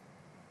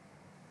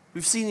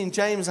 We've seen in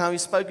James how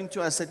he's spoken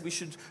to us that we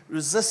should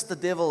resist the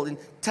devil in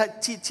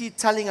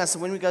telling us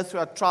when we go through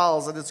our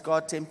trials that it's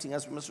God tempting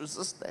us. We must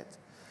resist that.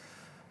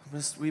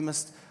 We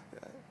must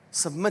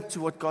submit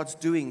to what God's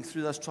doing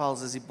through those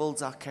trials as He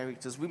builds our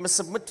characters. We must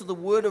submit to the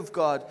Word of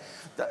God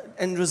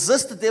and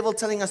resist the devil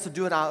telling us to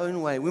do it our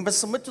own way. We must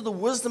submit to the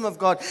wisdom of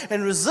God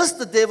and resist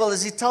the devil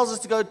as he tells us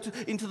to go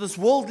into this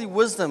worldly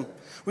wisdom.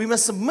 We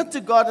must submit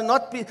to God and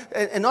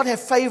not have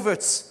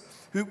favorites.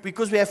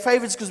 Because we have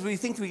favorites because we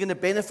think we're going to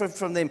benefit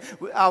from them.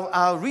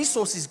 Our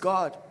resource is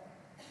God.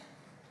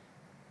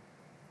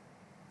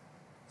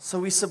 So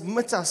we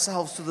submit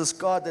ourselves to this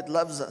God that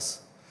loves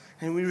us.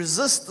 And we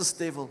resist this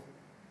devil.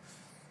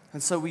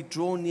 And so we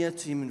draw near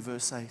to Him in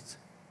verse 8.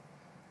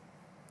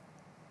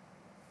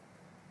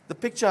 The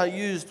picture I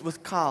used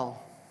with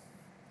Carl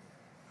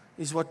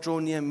is what draw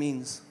near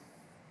means.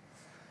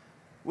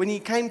 When he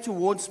came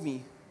towards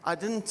me, I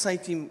didn't say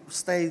to him,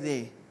 stay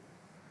there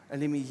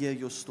and let me hear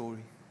your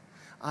story.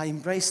 I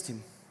embraced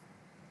him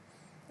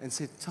and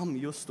said, tell me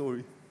your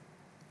story.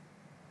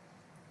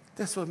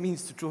 That's what it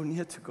means to draw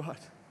near to God.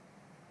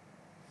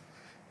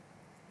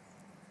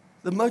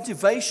 The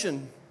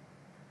motivation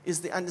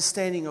is the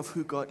understanding of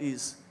who God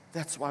is.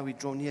 That's why we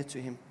draw near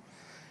to Him.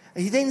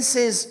 And He then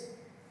says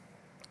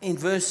in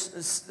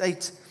verse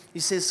 8, He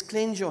says,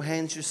 cleanse your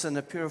hands, you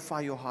sinner, purify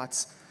your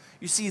hearts.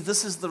 You see,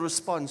 this is the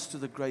response to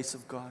the grace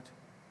of God.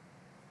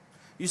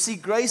 You see,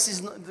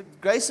 the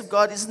grace of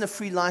God isn't a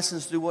free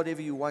license to do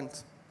whatever you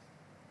want.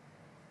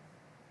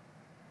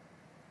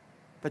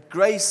 But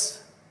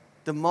grace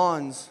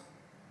demands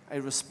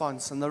a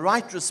response. And the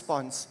right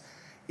response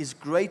is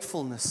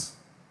gratefulness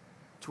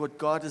to what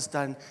God has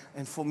done.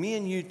 And for me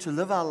and you to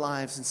live our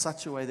lives in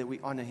such a way that we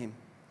honor Him.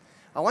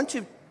 I want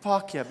to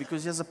park here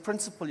because there's a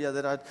principle here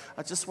that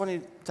I just want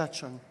to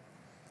touch on.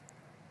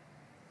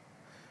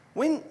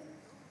 When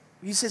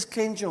He says,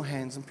 cleanse your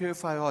hands and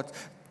purify your heart,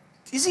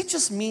 is He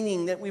just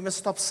meaning that we must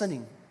stop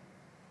sinning?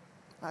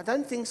 I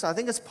don't think so. I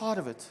think it's part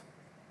of it.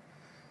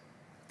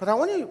 But I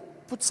want to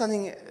put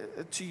something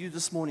to you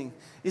this morning,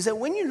 is that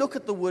when you look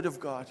at the Word of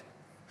God,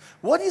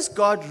 what is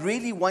God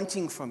really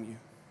wanting from you?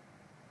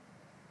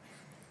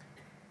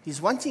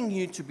 He's wanting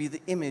you to be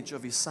the image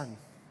of His Son.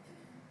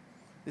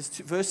 There's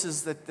two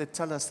verses that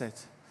tell us that.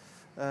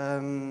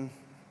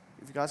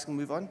 If you guys can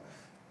move on.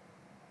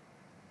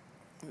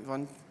 Move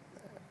on.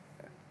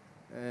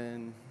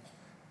 And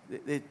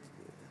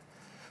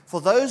for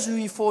those who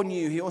He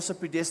foreknew, He also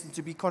predestined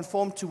to be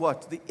conformed to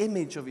what? The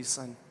image of His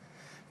Son.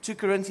 2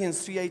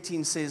 Corinthians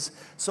 3:18 says,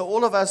 so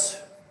all of us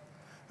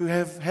who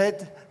have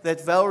had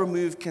that veil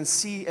removed can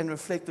see and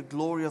reflect the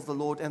glory of the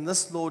Lord. And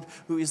this Lord,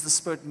 who is the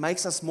Spirit,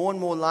 makes us more and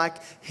more like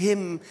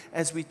Him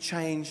as we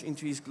change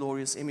into His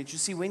glorious image. You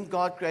see, when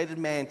God created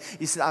man,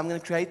 He said, I'm going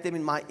to create them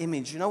in my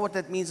image. You know what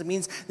that means? It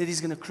means that He's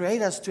going to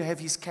create us to have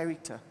His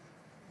character.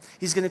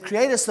 He's going to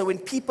create us so when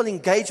people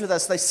engage with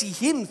us, they see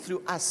Him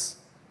through us.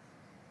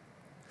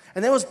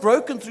 And that was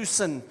broken through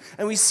sin.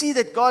 And we see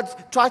that God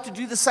tried to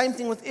do the same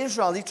thing with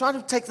Israel. He tried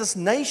to take this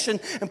nation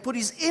and put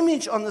his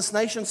image on this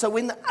nation. So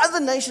when the other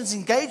nations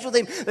engage with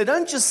them, they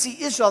don't just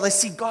see Israel, they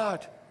see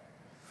God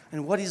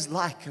and what he's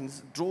like, and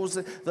draws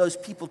those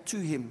people to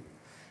him.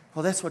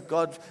 Well,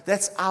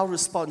 that's our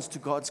response to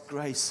God's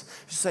grace.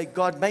 You say,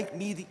 God, make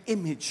me the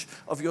image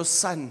of your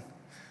Son,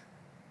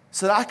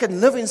 so that I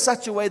can live in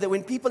such a way that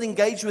when people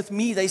engage with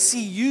me, they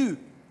see you.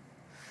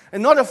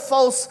 And not a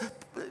false,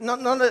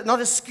 not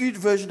a skewed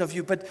version of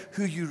you, but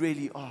who you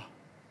really are.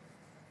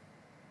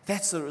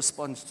 That's the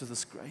response to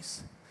this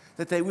grace.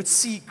 That they would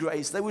see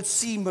grace, they would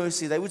see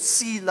mercy, they would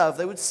see love,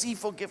 they would see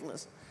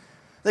forgiveness,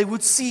 they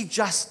would see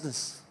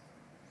justice.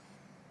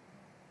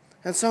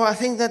 And so I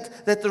think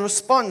that the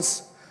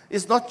response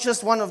is not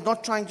just one of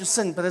not trying to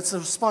sin, but it's a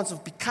response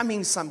of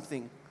becoming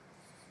something.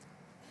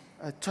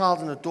 A child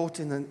and a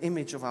daughter in an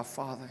image of our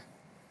Father.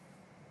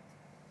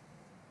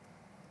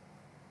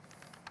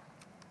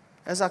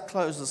 As I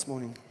close this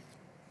morning,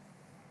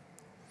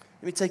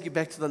 let me take you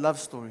back to the love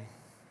story.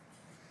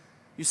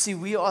 You see,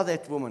 we are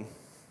that woman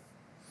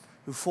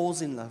who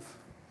falls in love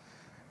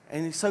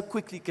and so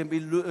quickly can be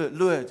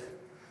lured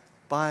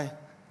by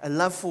a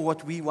love for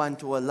what we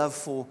want or a love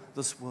for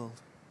this world.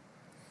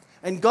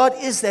 And God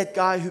is that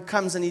guy who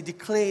comes and he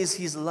declares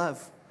his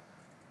love.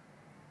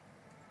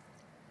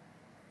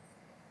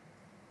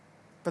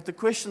 But the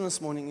question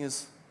this morning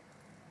is,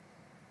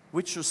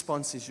 which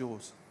response is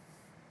yours?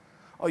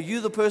 Are you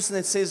the person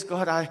that says,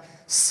 God, I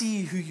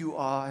see who you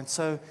are, and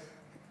so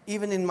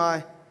even in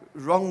my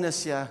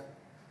wrongness here,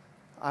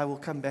 I will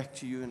come back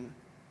to you and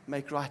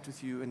make right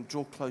with you and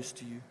draw close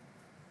to you?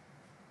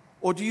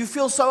 Or do you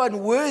feel so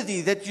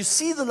unworthy that you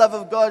see the love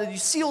of God and you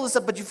see all this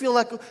stuff, but you feel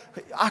like,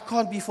 I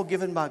can't be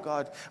forgiven by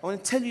God? I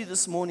want to tell you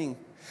this morning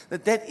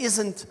that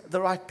isn't the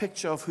right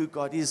picture of who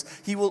God is.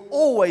 He will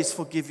always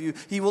forgive you.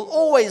 He will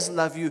always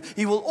love you.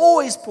 He will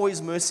always pour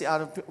his mercy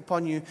out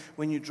upon you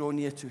when you draw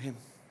near to him.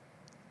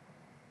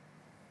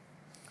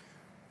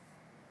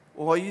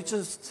 Or are you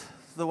just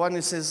the one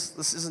who says,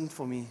 this isn't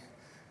for me.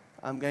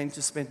 I'm going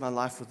to spend my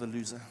life with a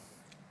loser.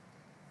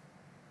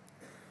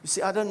 You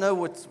see, I don't know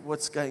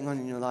what's going on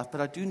in your life,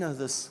 but I do know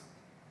this,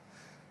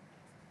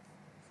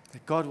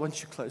 that God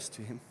wants you close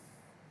to him.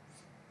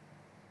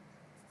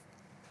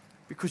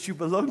 Because you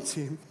belong to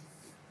him.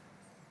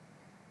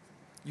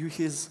 You're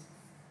his.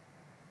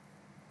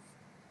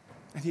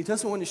 And he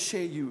doesn't want to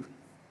share you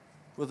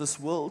with this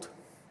world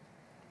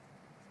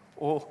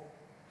or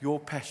your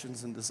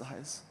passions and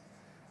desires.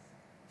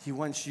 He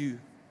wants you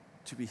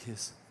to be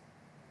his.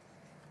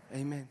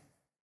 Amen.